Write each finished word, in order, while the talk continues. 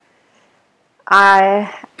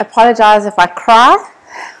I apologize if I cry.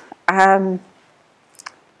 I'm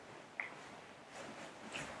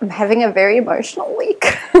having a very emotional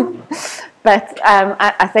week, but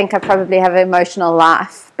I think I probably have an emotional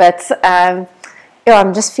life. But I'm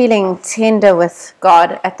just feeling tender with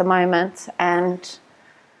God at the moment, and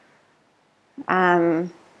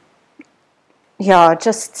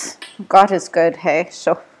just God is good. Hey,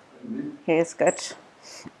 sure, He is good.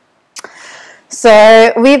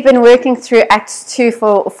 So we've been working through Acts 2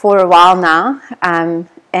 for a while now,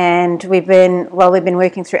 and we've been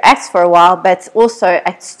working through Acts for a while, but also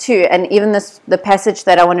Acts 2, and even the passage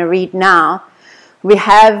that I want to read now, we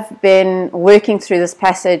have been working through this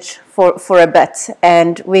passage for a bit,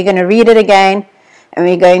 and we're going to read it again, and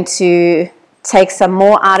we're going to take some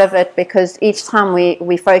more out of it, because each time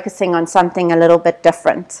we're focusing on something a little bit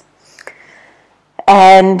different.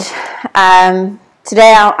 And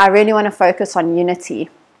today I really want to focus on unity.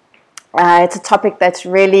 It's a topic that's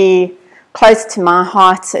really close to my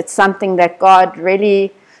heart. It's something that God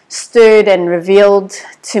really stirred and revealed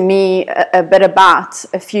to me a bit about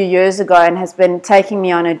a few years ago, and has been taking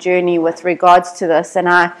me on a journey with regards to this. And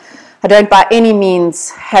I don't by any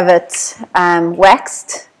means have it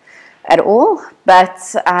waxed at all, but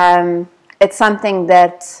it's something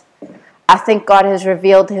that I think God has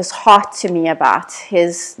revealed His heart to me about,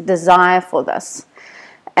 His desire for this.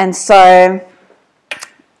 And so,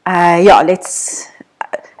 let's...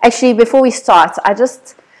 Actually, before we start,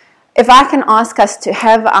 if I can ask us to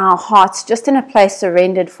have our hearts just in a place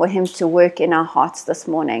surrendered for Him to work in our hearts this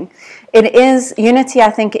morning. Unity, I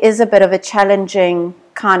think, is a bit of a challenging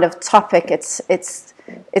kind of topic. It's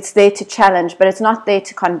there to challenge, but it's not there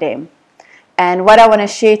to condemn. And what I want to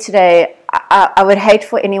share today, I would hate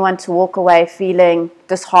for anyone to walk away feeling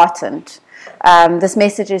disheartened. This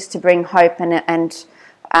message is to bring hope and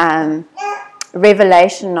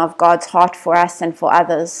revelation of God's heart for us and for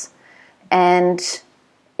others. And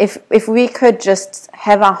if we could just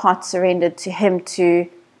have our hearts surrendered to Him to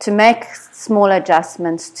make small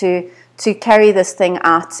adjustments, to carry this thing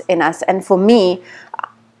out in us. And for me,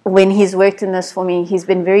 when He's worked in this for me, He's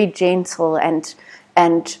been very gentle and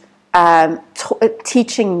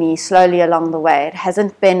teaching me slowly along the way. It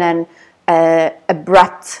hasn't been an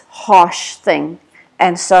abrupt, harsh thing.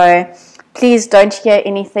 And so please don't hear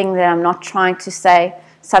anything that I'm not trying to say.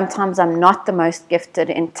 Sometimes I'm not the most gifted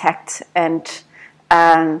in tact and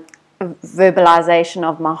verbalization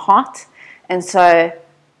of my heart. And so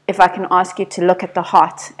if I can ask you to look at the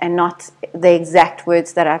heart and not the exact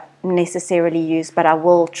words that I necessarily use, but I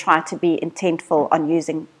will try to be intentful on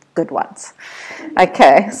using good ones.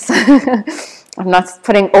 Okay, so I'm not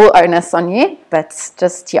putting all onus on you, but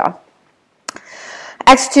just,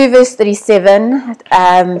 Acts 2 verse 37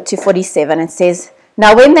 to 47, it says,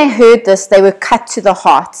 "Now when they heard this, they were cut to the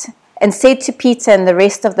heart, and said to Peter and the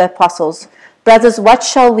rest of the apostles, 'Brothers, what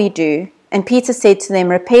shall we do?' And Peter said to them,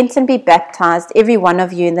 'Repent and be baptized, every one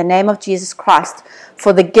of you, in the name of Jesus Christ,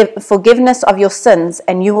 for the forgiveness of your sins,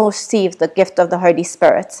 and you will receive the gift of the Holy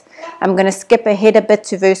Spirit.'" I'm going to skip ahead a bit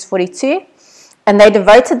to verse 42. "And they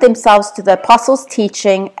devoted themselves to the apostles'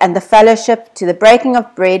 teaching and the fellowship, to the breaking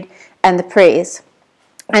of bread and the prayers.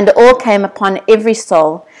 And all came upon every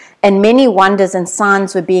soul, and many wonders and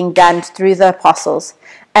signs were being done through the apostles.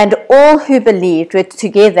 And all who believed were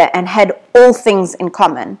together and had all things in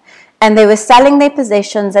common. And they were selling their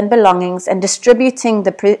possessions and belongings and distributing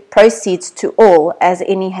the proceeds to all as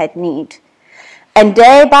any had need. And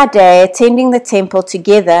day by day, attending the temple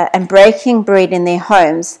together and breaking bread in their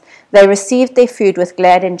homes, they received their food with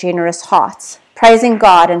glad and generous hearts, praising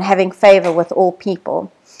God and having favor with all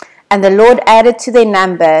people. And the Lord added to their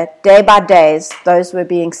number day by day those who were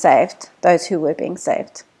being saved.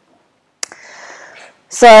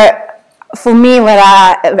 So for me,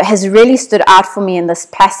 what has really stood out for me in this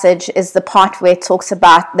passage is the part where it talks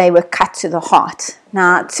about they were cut to the heart.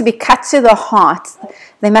 Now, to be cut to the heart,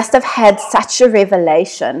 they must have had such a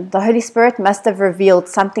revelation. The Holy Spirit must have revealed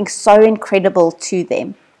something so incredible to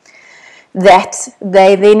them that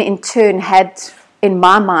they then in turn had, in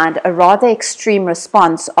my mind, a rather extreme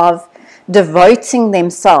response of devoting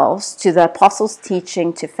themselves to the apostles'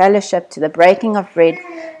 teaching, to fellowship, to the breaking of bread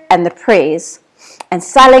and the prayers, and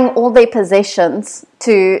selling all their possessions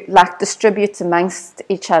to distribute amongst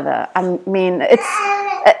each other. I mean,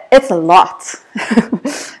 it's a lot.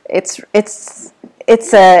 It's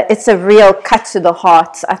a real cut to the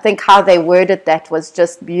heart. I think how they worded that was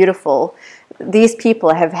just beautiful. These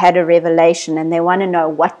people have had a revelation and they want to know,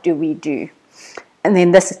 what do we do? And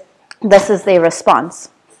then this is their response.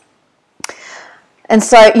 And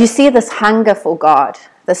so you see this hunger for God,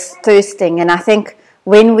 this thirsting, and I think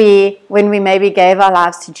when we maybe gave our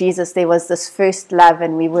lives to Jesus, there was this first love,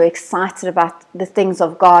 and we were excited about the things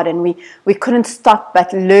of God, and we couldn't stop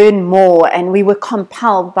but learn more, and we were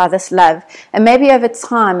compelled by this love. And maybe over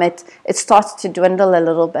time it starts to dwindle a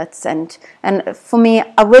little bit. And for me,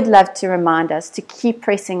 I would love to remind us to keep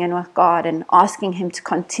pressing in with God and asking Him to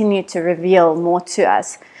continue to reveal more to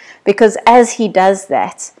us, because as He does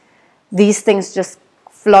that, these things just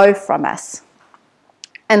flow from us.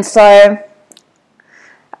 And so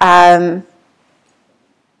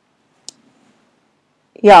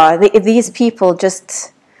these people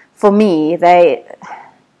just, for me, they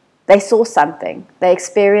saw something, they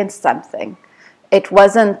experienced something. It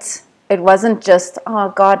wasn't just, oh,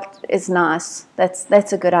 God is nice,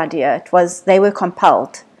 that's a good idea. It was, they were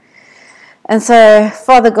compelled. And so,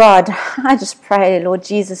 Father God, I just pray, Lord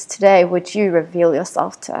Jesus, today, would you reveal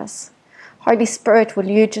yourself to us? Holy Spirit, will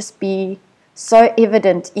you just be so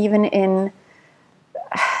evident even in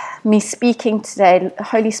me speaking today?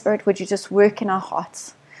 Holy Spirit, would you just work in our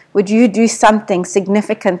hearts? Would you do something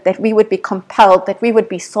significant, that we would be compelled, that we would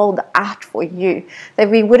be sold out for you, that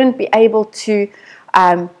we wouldn't be able to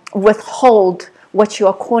withhold what you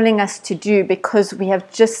are calling us to do, because we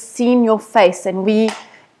have just seen your face, and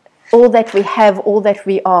all that we have, all that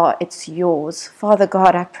we are, it's yours. Father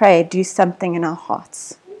God, I pray, do something in our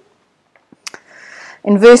hearts.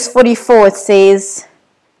 In verse 44 it says,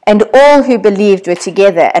 and all who believed were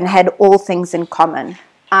together and had all things in common.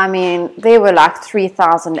 I mean, there were like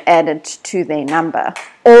 3,000 added to their number.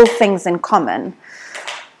 All things in common.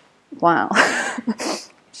 Wow.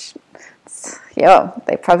 Yeah,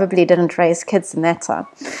 they probably didn't raise kids in that time.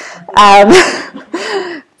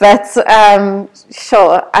 But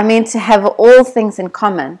sure, I mean, to have all things in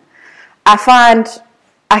common. I find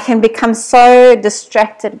I can become so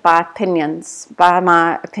distracted by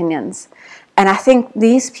my opinions. And I think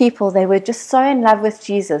these people, they were just so in love with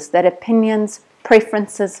Jesus that opinions,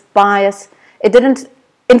 preferences, bias, it didn't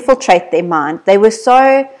infiltrate their mind. They were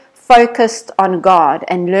so focused on God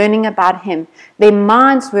and learning about Him. Their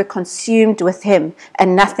minds were consumed with Him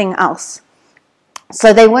and nothing else.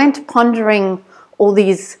 So they weren't pondering all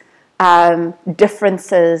these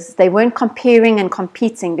differences. They weren't comparing and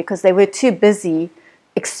competing, because they were too busy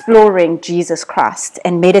exploring Jesus Christ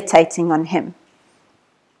and meditating on Him.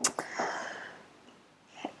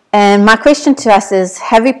 And my question to us is,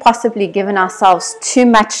 have we possibly given ourselves too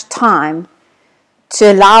much time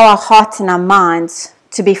to allow our hearts and our minds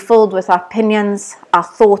to be filled with our opinions, our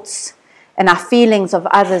thoughts, and our feelings of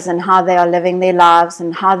others and how they are living their lives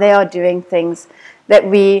and how they are doing things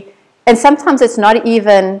and sometimes it's not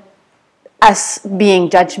even us being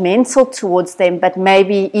judgmental towards them, but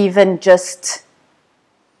maybe even just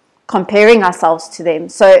comparing ourselves to them.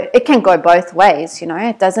 So it can go both ways,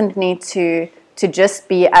 It doesn't need to just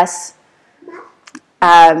be us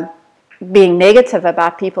being negative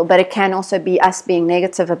about people, but it can also be us being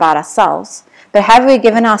negative about ourselves. But have we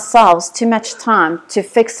given ourselves too much time to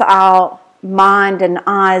fix our mind and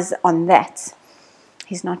eyes on that?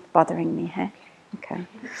 He's not bothering me, hey? Okay.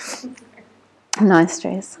 No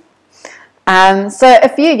stress. So a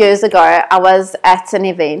few years ago, I was at an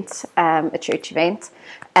event, a church event,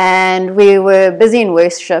 and we were busy in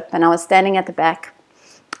worship, and I was standing at the back,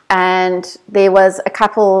 and there was a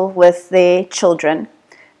couple with their children,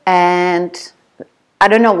 and I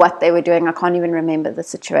don't know what they were doing. I can't even remember the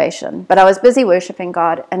situation, but I was busy worshiping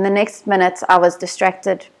God, and the next minute I was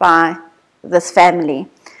distracted by this family,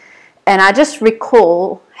 and I just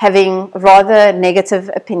recall having rather negative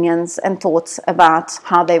opinions and thoughts about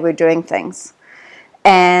how they were doing things.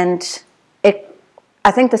 And I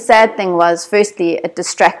think the sad thing was, firstly, it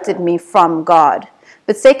distracted me from God.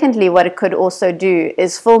 But secondly, what it could also do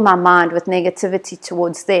is fill my mind with negativity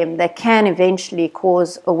towards them that can eventually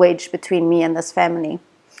cause a wedge between me and this family.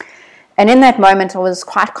 And in that moment, I was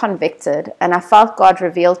quite convicted, and I felt God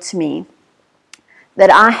reveal to me that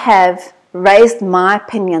I have raised my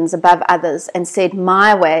opinions above others and said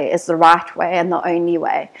my way is the right way and the only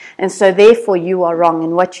way. And so therefore you are wrong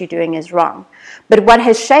and what you're doing is wrong. But what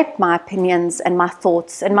has shaped my opinions and my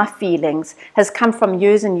thoughts and my feelings has come from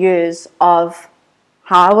years and years of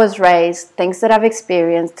how I was raised, things that I've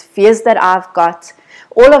experienced, fears that I've got.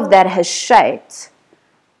 All of that has shaped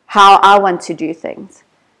how I want to do things.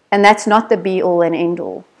 And that's not the be-all and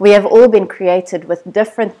end-all. We have all been created with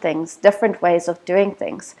different things, different ways of doing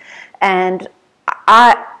things. And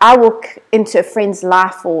I walk into a friend's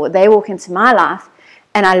life, or they walk into my life,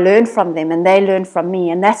 and I learn from them, and they learn from me.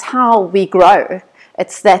 And that's how we grow.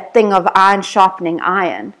 It's that thing of iron sharpening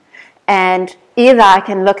iron. And either I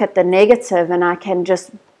can look at the negative and I can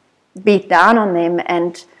just beat down on them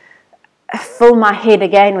and fill my head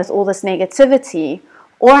again with all this negativity,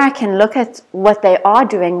 Or I can look at what they are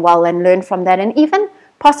doing well and learn from that, and even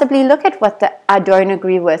possibly look at what I don't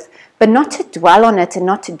agree with, but not to dwell on it and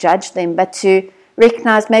not to judge them, but to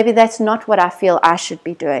recognize maybe that's not what I feel I should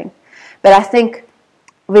be doing. But I think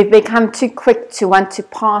we've become too quick to want to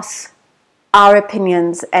pass our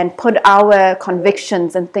opinions and put our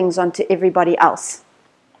convictions and things onto everybody else.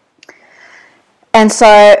 And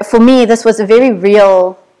so for me, this was a very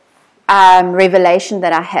real revelation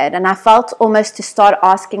that I had, and I felt almost to start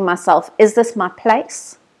asking myself, is this my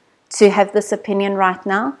place to have this opinion right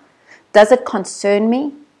now? Does it concern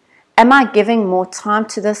me? Am I giving more time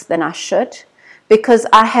to this than I should? Because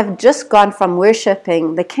I have just gone from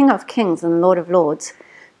worshipping the King of Kings and Lord of Lords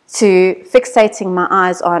to fixating my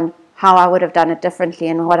eyes on how I would have done it differently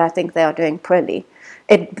and what I think they are doing poorly.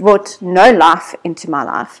 It brought no life into my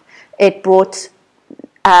life. It brought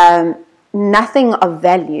nothing of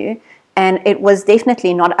value, and it was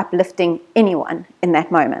definitely not uplifting anyone in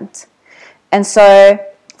that moment. And so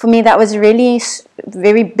for me, that was really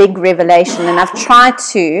very big revelation, and I've tried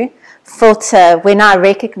to filter when I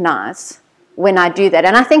recognize when I do that.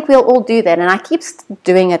 And I think we'll all do that, and I keep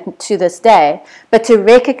doing it to this day, but to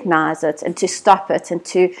recognize it and to stop it and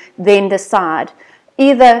to then decide,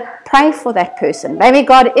 either pray for that person. Maybe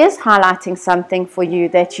God is highlighting something for you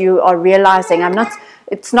that you are realizing.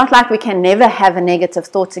 It's not like we can never have a negative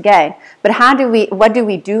thought again, but what do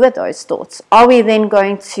we do with those thoughts? Are we then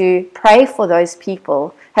going to pray for those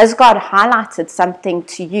people? Has God highlighted something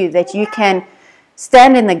to you that you can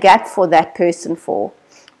stand in the gap for that person for?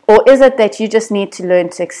 Or is it that you just need to learn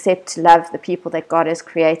to accept, to love the people that God has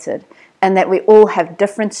created, and that we all have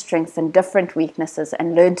different strengths and different weaknesses,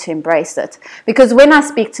 and learn to embrace it? Because when I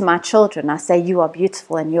speak to my children, I say, you are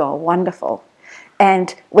beautiful and you are wonderful.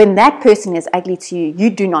 And when that person is ugly to you, you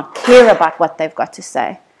do not care about what they've got to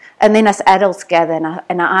say. And then as adults gather,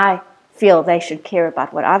 and I feel they should care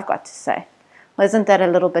about what I've got to say. Well, isn't that a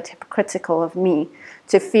little bit hypocritical of me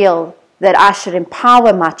to feel that I should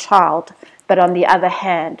empower my child, but on the other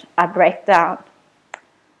hand, I break down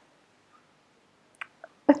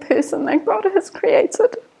a person that God has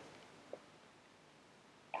created?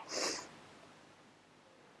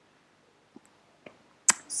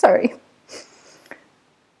 Sorry.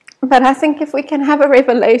 But I think if we can have a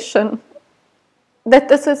revelation that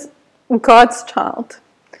this is God's child,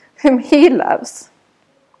 whom He loves,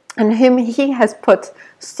 and whom He has put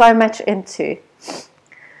so much into,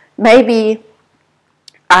 maybe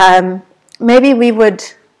we would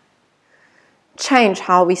change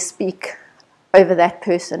how we speak over that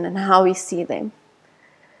person and how we see them.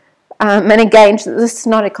 And again, this is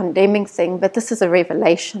not a condemning thing, but this is a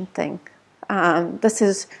revelation thing. This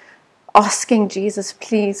is asking Jesus,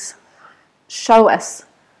 please show us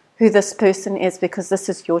who this person is, because this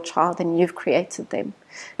is your child and you've created them.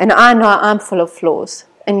 And I know I'm full of flaws,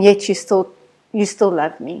 and yet you still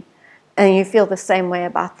love me, and you feel the same way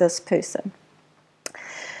about this person.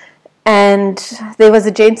 And there was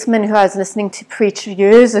a gentleman who I was listening to preach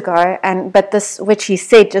years ago, but this, which he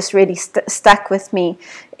said, just really stuck with me,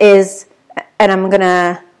 is, and I'm going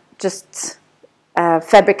to just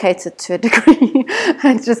fabricate it to a degree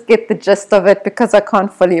and just get the gist of it, because I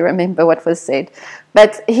can't fully remember what was said.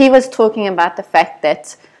 But he was talking about the fact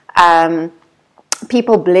that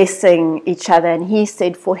people blessing each other, and he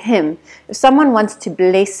said for him, if someone wants to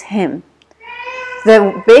bless him,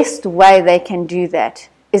 the best way they can do that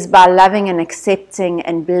is by loving and accepting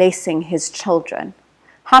and blessing his children.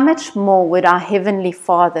 How much more would our Heavenly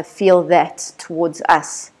Father feel that towards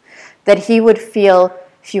us? That He would feel,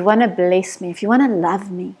 if you want to bless me, if you want to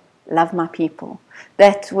love me, love my people.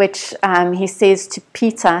 That which He says to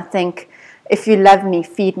Peter, I think, if you love me,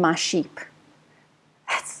 feed my sheep.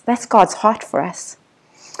 That's God's heart for us.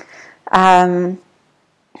 We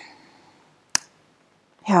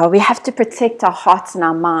have to protect our hearts and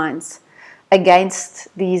our minds against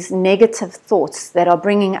these negative thoughts that are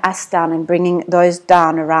bringing us down and bringing those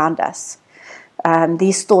down around us.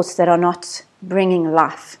 These thoughts that are not bringing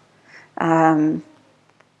life. In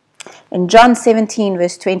John 17,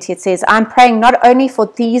 verse 20, it says, I'm praying not only for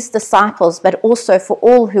these disciples, but also for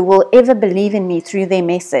all who will ever believe in me through their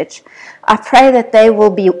message. I pray that they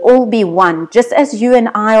will all be one, just as you and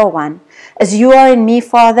I are one. As you are in me,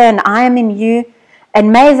 Father, and I am in you,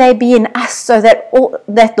 and may they be in us, so that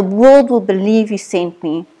the world will believe you sent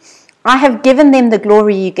me. I have given them the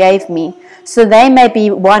glory you gave me, so they may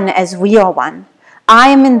be one as we are one. I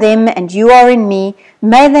am in them and you are in me.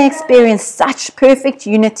 May they experience such perfect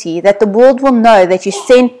unity that the world will know that you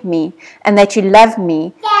sent me and that you love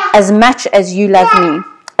me as much as you love me,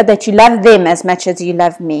 that you love them as much as you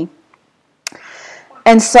love me.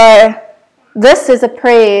 And so this is a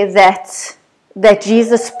prayer that that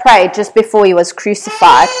Jesus prayed just before he was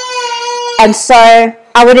crucified. And so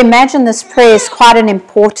I would imagine this prayer is quite an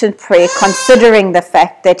important prayer, considering the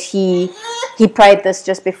fact that he prayed this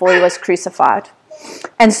just before he was crucified.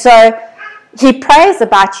 And so he prays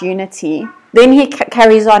about unity. Then he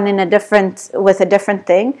carries on with a different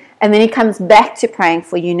thing, and then he comes back to praying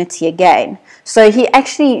for unity again. So he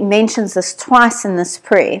actually mentions this twice in this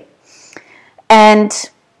prayer. And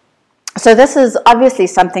so this is obviously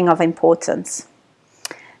something of importance.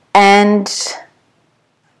 And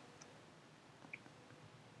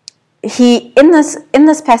in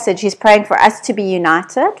this passage, he's praying for us to be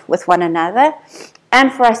united with one another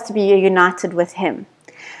and for us to be united with him.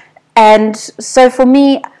 And so for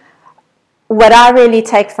me, what I really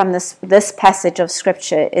take from this passage of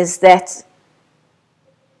Scripture is that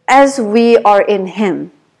as we are in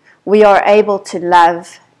him, we are able to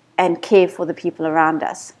love and care for the people around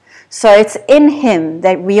us. So it's in him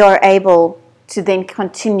that we are able to then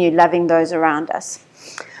continue loving those around us.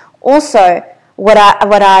 Also, what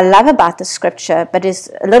I love about the Scripture, but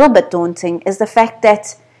is a little bit daunting, is the fact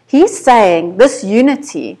that he's saying this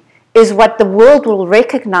unity is what the world will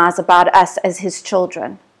recognize about us as his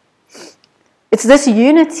children. It's this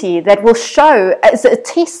unity that will show as a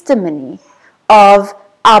testimony of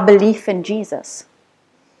our belief in Jesus.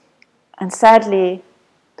 And sadly,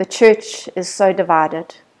 the church is so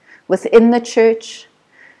divided. Within the church,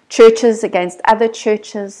 churches against other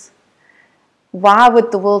churches. Why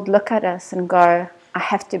would the world look at us and go, I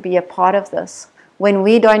have to be a part of this, when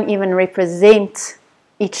we don't even represent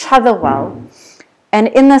each other well? And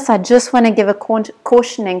in this, I just want to give a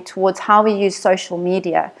cautioning towards how we use social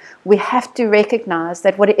media. We have to recognize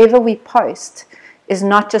that whatever we post is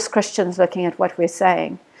not just Christians looking at what we're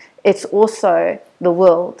saying. It's also the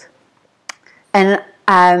world. And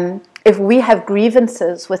if we have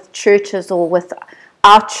grievances with churches or with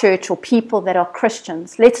our church or people that are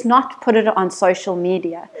Christians, let's not put it on social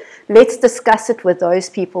media. Let's discuss it with those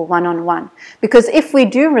people one-on-one. Because if we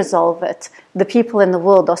do resolve it, the people in the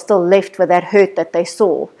world are still left with that hurt that they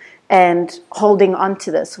saw and holding on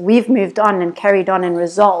to this. We've moved on and carried on and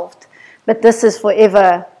resolved, but this is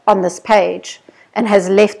forever on this page and has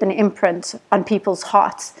left an imprint on people's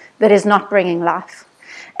hearts that is not bringing life.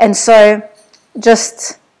 And so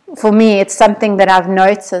just for me, it's something that I've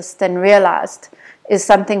noticed and realized is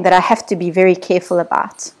something that I have to be very careful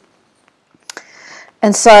about.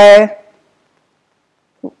 And so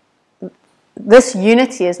this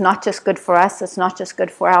unity is not just good for us, it's not just good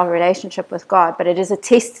for our relationship with God, but it is a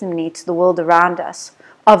testimony to the world around us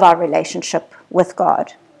of our relationship with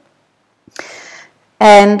God.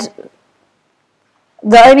 And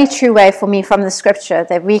the only true way for me from the Scripture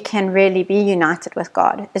that we can really be united with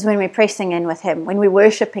God is when we're pressing in with him, when we're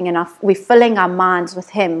worshiping enough, we're filling our minds with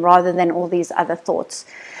him rather than all these other thoughts.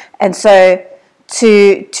 And so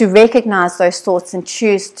to recognize those thoughts and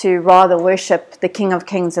choose to rather worship the King of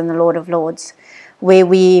Kings and the Lord of Lords, where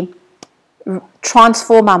we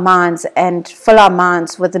transform our minds and fill our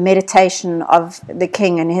minds with the meditation of the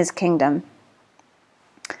King and his kingdom.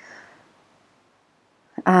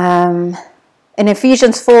 In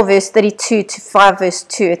Ephesians 4 verse 32 to 5 verse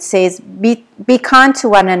 2, it says, Be kind to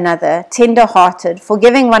one another, tender-hearted,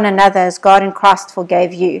 forgiving one another as God in Christ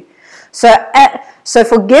forgave you. So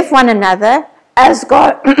forgive one another as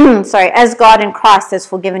God, as God in Christ has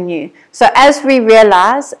forgiven you. So as we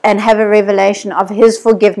realize and have a revelation of his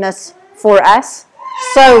forgiveness for us,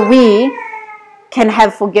 so we can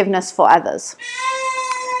have forgiveness for others.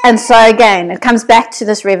 And so again, it comes back to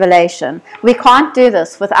this revelation. We can't do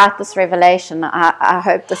this without this revelation. I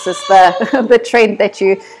hope this is the trend that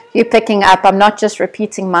you're picking up. I'm not just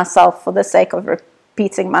repeating myself for the sake of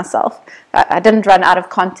repeating myself. I didn't run out of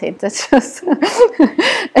content. It's just,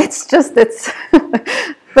 this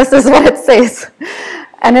is what it says.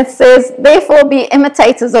 And it says, therefore be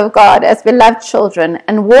imitators of God as beloved children,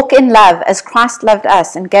 and walk in love as Christ loved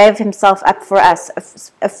us and gave himself up for us,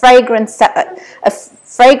 a fragrant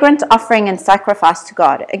offering and sacrifice to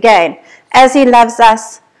God. Again, as he loves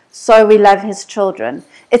us, so we love his children.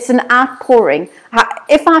 It's an outpouring.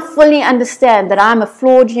 If I fully understand that I'm a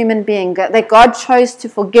flawed human being, that God chose to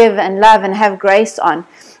forgive and love and have grace on,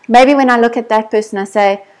 maybe when I look at that person, I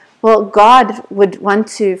say, well, God would want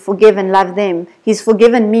to forgive and love them. He's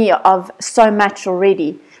forgiven me of so much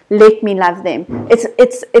already. Let me love them.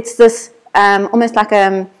 It's this almost like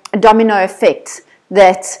a domino effect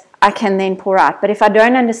that I can then pour out. But if I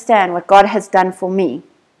don't understand what God has done for me,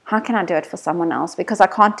 how can I do it for someone else? Because I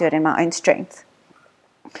can't do it in my own strength.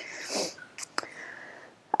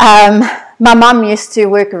 My mum used to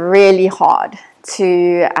work really hard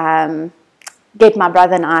to get my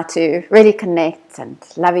brother and I to really connect and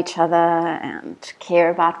love each other and care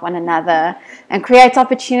about one another and create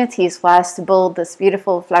opportunities for us to build this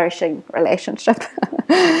beautiful, flourishing relationship.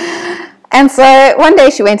 And so one day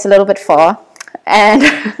she went a little bit far and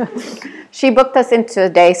she booked us into a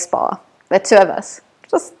day spa, the two of us,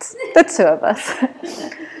 just the two of us.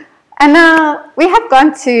 And we have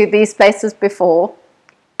gone to these places before,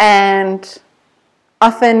 and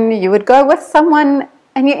often you would go with someone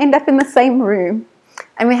and you end up in the same room.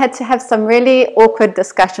 And we had to have some really awkward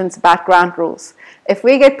discussions about ground rules. If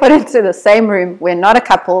we get put into the same room, we're not a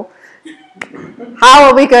couple, how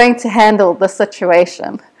are we going to handle the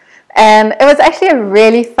situation? And it was actually a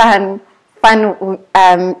really fun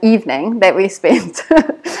evening that we spent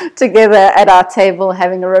together at our table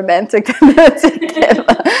having a romantic dinner together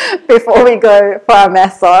before we go for our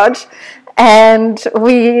massage. And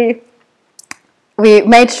we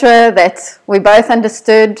made sure that we both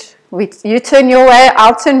understood, you turn your way,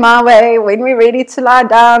 I'll turn my way. When we're ready to lie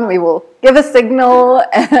down, we will give a signal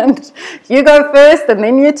and you go first and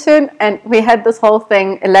then you turn. And we had this whole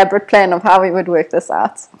thing, elaborate plan of how we would work this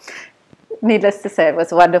out. Needless to say, it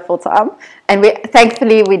was a wonderful time. And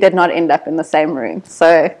thankfully, we did not end up in the same room.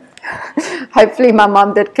 So hopefully my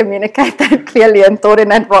mom did communicate that clearly and thought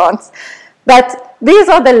in advance. But these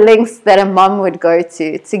are the lengths that a mom would go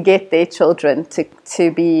to get their children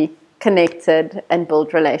to be connected and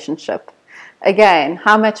build relationship. Again,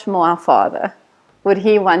 how much more our Father would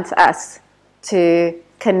He want us to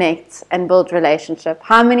connect and build relationship?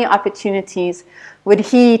 How many opportunities would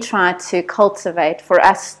He try to cultivate for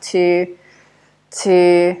us to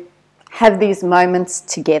have these moments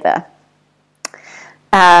together?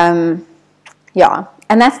 And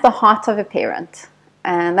that's the heart of a parent.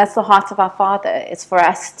 And that's the heart of our Father. It's for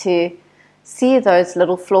us to see those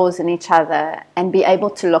little flaws in each other and be able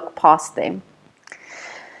to look past them.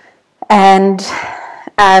 And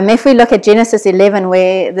if we look at Genesis 11,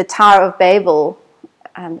 where the Tower of Babel,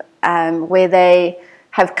 where they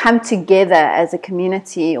have come together as a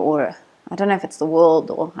community, or I don't know if it's the world,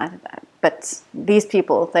 or I don't know, but these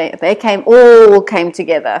people, they all came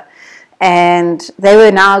together. And they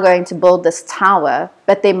were now going to build this tower,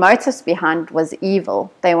 but their motives behind was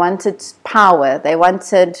evil. They wanted power. They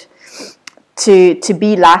wanted to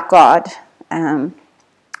be like God.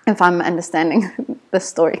 If I'm understanding the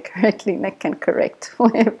story correctly, Nick can correct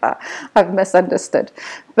whatever I've misunderstood.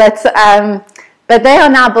 But they are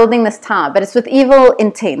now building this tower, but it's with evil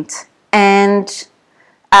intent. And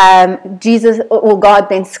Jesus or God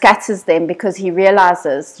then scatters them because He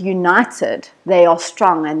realizes united they are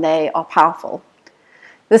strong and they are powerful.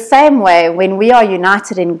 The same way, when we are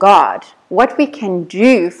united in God, what we can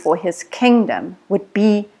do for His kingdom would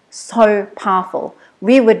be so powerful.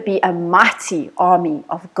 We would be a mighty army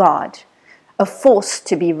of God, a force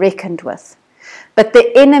to be reckoned with. But the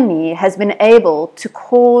enemy has been able to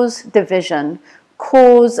cause division,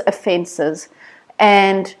 cause offenses,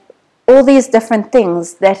 and all these different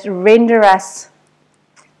things that render us,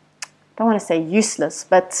 I don't want to say useless,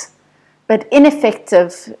 but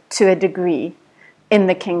ineffective to a degree in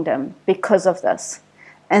the kingdom because of this.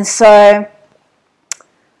 And so,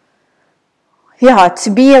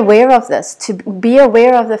 to be aware of this, to be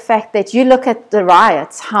aware of the fact that you look at the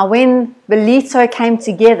riots, how when Belito came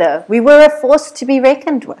together, we were a force to be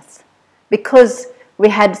reckoned with because we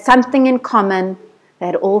had something in common, they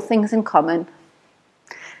had all things in common.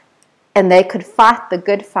 And they could fight the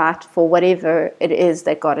good fight for whatever it is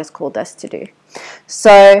that God has called us to do.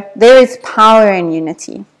 So there is power in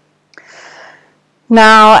unity.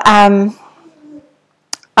 Now, I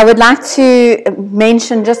would like to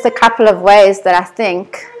mention just a couple of ways that I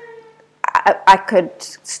think I could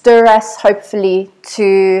stir us, hopefully,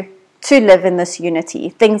 to live in this unity.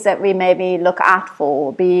 Things that we maybe look out for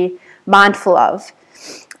or be mindful of.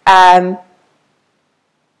 I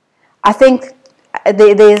think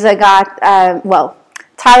there's a guy,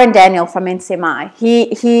 Tyron Daniel from NCMI.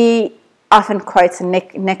 He often quotes, and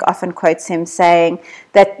Nick often quotes him, saying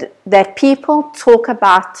that people talk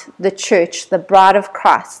about the church, the bride of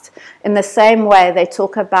Christ, in the same way they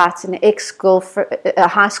talk about an ex-girlfriend, a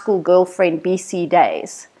high school girlfriend, BC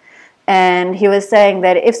days. And he was saying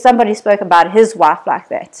that if somebody spoke about his wife like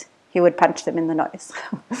that, he would punch them in the nose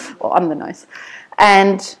or on the nose.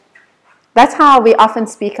 And that's how we often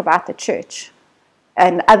speak about the church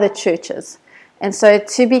and other churches. And so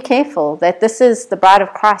to be careful that this is the bride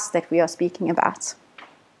of Christ that we are speaking about.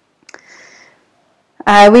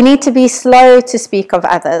 We need to be slow to speak of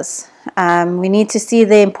others. We need to see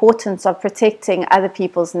the importance of protecting other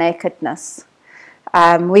people's nakedness.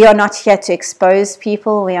 We are not here to expose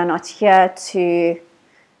people. We are not here to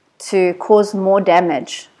cause more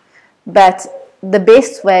damage. But the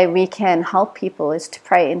best way we can help people is to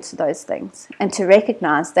pray into those things and to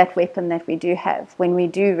recognize that weapon that we do have when we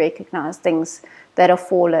do recognize things that are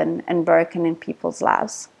fallen and broken in people's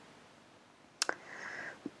lives.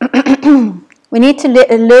 We need to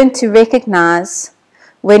learn to recognize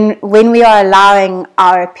when we are allowing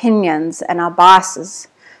our opinions and our biases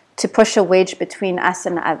to push a wedge between us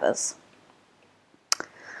and others.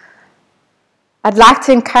 I'd like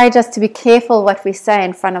to encourage us to be careful what we say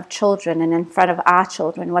in front of children and in front of our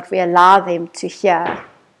children, what we allow them to hear.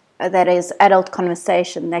 That is adult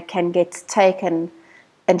conversation that can get taken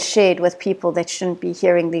and shared with people that shouldn't be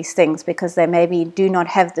hearing these things because they maybe do not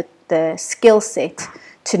have the skill set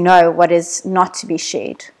to know what is not to be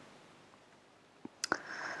shared.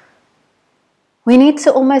 We need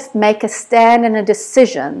to almost make a stand and a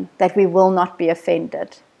decision that we will not be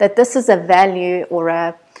offended, that this is a value or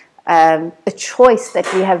a choice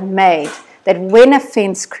that we have made, that when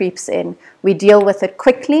offense creeps in, we deal with it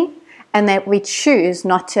quickly and that we choose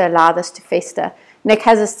not to allow this to fester. Nick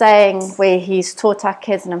has a saying where he's taught our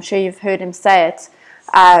kids, and I'm sure you've heard him say it,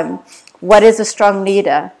 what is a strong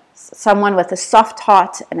leader? Someone with a soft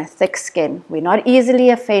heart and a thick skin. We're not easily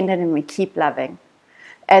offended and we keep loving.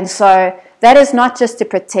 And so that is not just to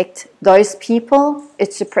protect those people,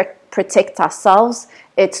 it's to protect ourselves,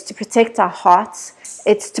 it's to protect our hearts,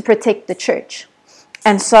 it's to protect the church.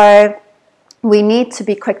 And so we need to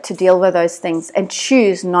be quick to deal with those things and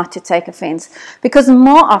choose not to take offense. Because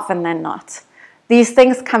more often than not, these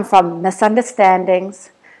things come from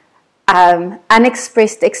misunderstandings,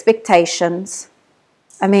 unexpressed expectations.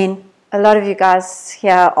 I mean, a lot of you guys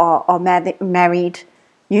here are married,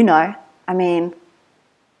 you know. I mean,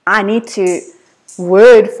 I need to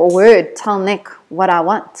word for word tell Nick what I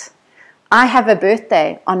want. I have a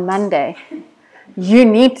birthday on Monday. You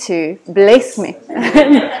need to bless me.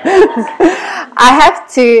 I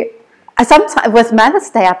have to, sometimes with Mother's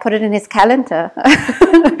Day, I put it in his calendar.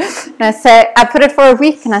 And I put it for a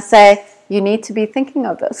week and I say, you need to be thinking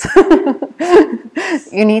of this.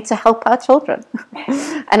 You need to help our children.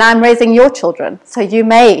 And I'm raising your children, so you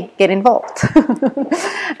may get involved.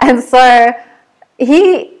 And so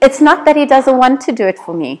it's not that he doesn't want to do it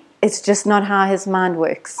for me. It's just not how his mind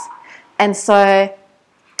works. And so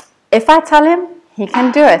if I tell him, he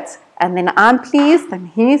can do it. And then I'm pleased and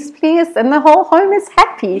he's pleased and the whole home is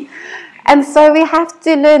happy. And so we have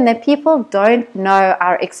to learn that people don't know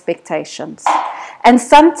our expectations. And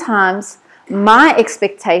sometimes my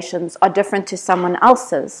expectations are different to someone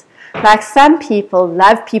else's. Like some people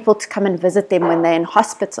love people to come and visit them when they're in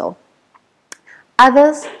hospital.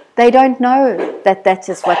 Others, they don't know that that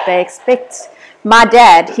is what they expect. My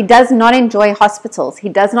dad, he does not enjoy hospitals. He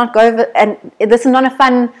does not go over, and this is not a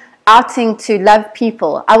fun outing to love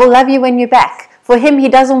people. I will love you when you're back. For him, he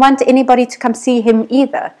doesn't want anybody to come see him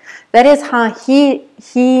either. That is how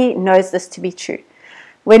he knows this to be true.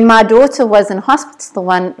 When my daughter was in hospital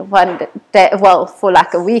one day, well, for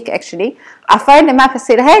like a week actually, I phoned him up and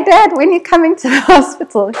said, "Hey Dad, when are you coming to the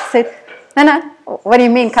hospital?" He said, No, what do you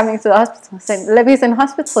mean coming to the hospital? I said, "Libby's in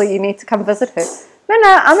hospital, you need to come visit her." No,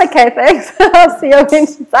 I'm okay, thanks. I'll see her when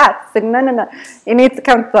she's out. I said, no, you need to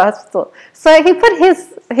come to the hospital. So he put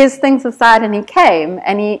his things aside and he came,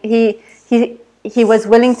 and he was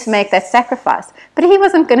willing to make that sacrifice. But he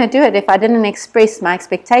wasn't going to do it if I didn't express my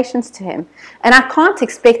expectations to him. And I can't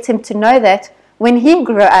expect him to know that when he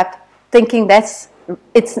grew up thinking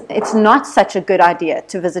it's not such a good idea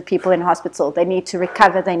to visit people in hospital. They need to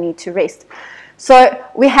recover, they need to rest. So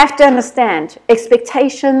we have to understand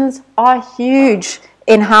expectations are huge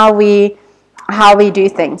in how we do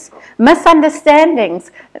things. Misunderstandings.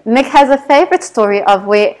 Nick has a favorite story of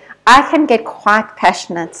where I can get quite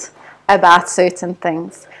passionate about certain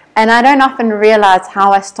things. And I don't often realize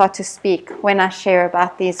how I start to speak when I share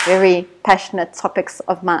about these very passionate topics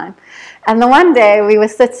of mine. And the one day we were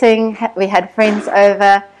sitting, we had friends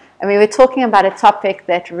over, and we were talking about a topic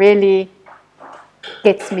that really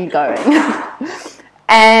gets me going.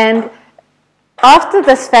 And after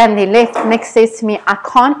this family left, Nick says to me, "I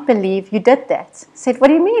can't believe you did that." I said, "What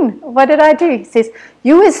do you mean? What did I do?" He says,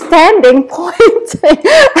 "You were standing pointing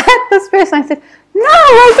at this person." I said, "No,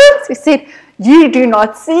 I didn't." He said, "You do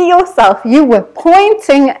not see yourself. You were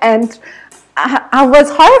pointing," and I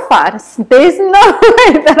was horrified. There's no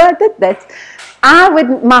way that I did that.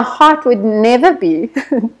 My heart would never be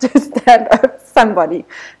to stand over somebody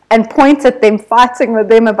and point at them, fighting with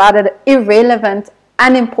them about an irrelevant,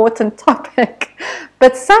 unimportant topic.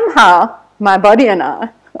 But somehow, my body and I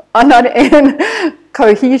are not in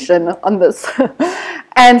cohesion on this.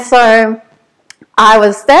 And so I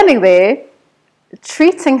was standing there,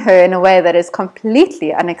 treating her in a way that is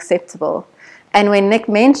completely unacceptable. And when Nick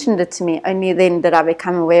mentioned it to me, only then did I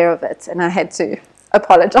become aware of it, and I had to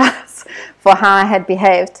apologize for how I had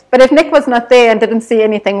behaved. But if Nick was not there and didn't see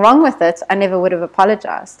anything wrong with it, I never would have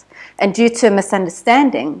apologized. And due to a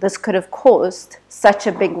misunderstanding, this could have caused such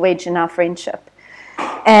a big wedge in our friendship.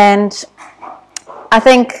 And I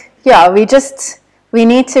think, we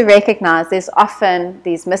need to recognize there's often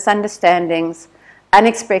these misunderstandings,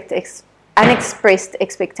 unexpressed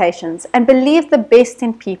expectations, and believe the best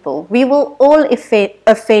in people. We will all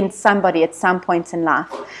offend somebody at some point in life.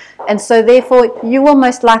 And so therefore, you will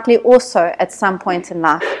most likely also at some point in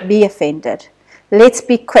life be offended. Let's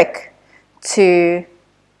be quick to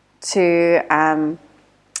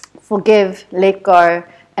forgive, let go,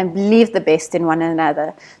 and believe the best in one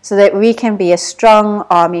another so that we can be a strong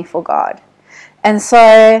army for God. And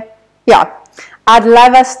so, I'd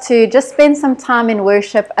love us to just spend some time in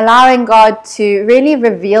worship, allowing God to really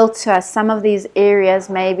reveal to us some of these areas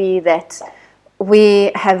maybe that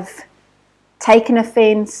we have taken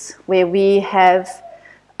offense, where we have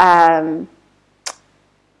had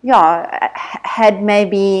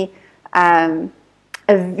maybe a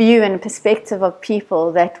view and perspective of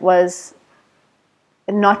people that was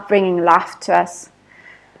not bringing life to us.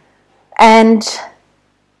 And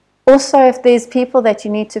also, if there's people that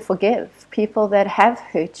you need to forgive, people that have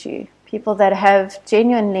hurt you, people that have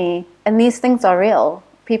genuinely, and these things are real,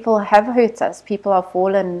 people have hurt us, people are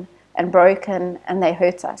fallen and broken and they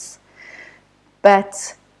hurt us.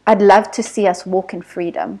 But I'd love to see us walk in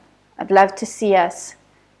freedom. I'd love to see us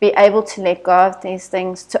be able to let go of these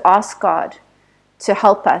things, to ask God to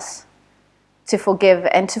help us to forgive.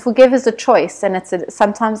 And to forgive is a choice, and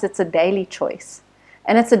sometimes it's a daily choice,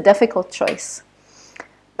 and it's a difficult choice.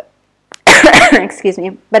 Excuse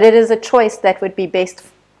me, but it is a choice that would be best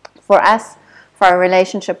for us, for our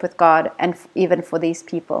relationship with God, and even for these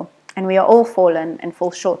people. And we are all fallen and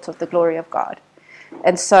fall short of the glory of God.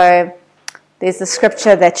 And so there's a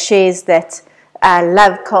scripture that shares that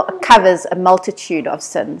love covers a multitude of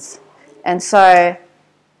sins. And so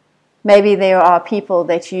maybe there are people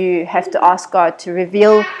that you have to ask God to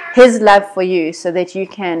reveal His love for you so that you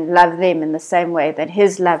can love them in the same way that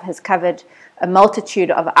His love has covered a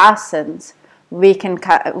multitude of our sins. We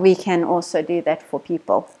can also do that for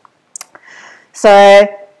people. So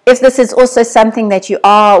if this is also something that you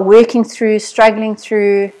are working through, struggling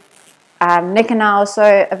through, Nick and I are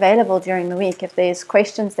also available during the week. If there's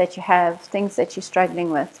questions that you have, things that you're struggling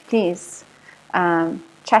with, please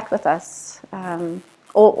chat with us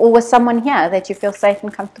or with someone here that you feel safe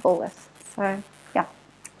and comfortable with. So,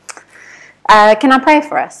 can I pray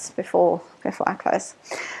for us before I close?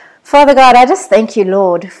 Father God, I just thank you,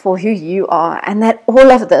 Lord, for who you are, and that all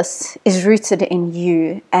of this is rooted in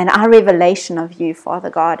you and our revelation of you, Father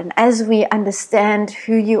God. And as we understand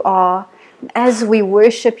who you are, and as we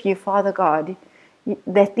worship you, Father God,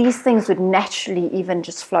 that these things would naturally even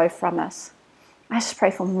just flow from us. I just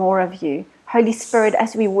pray for more of you. Holy Spirit,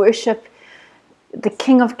 as we worship the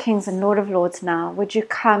King of Kings and Lord of Lords now, would you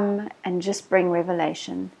come and just bring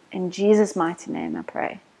revelation? In Jesus' mighty name I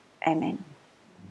pray. Amen.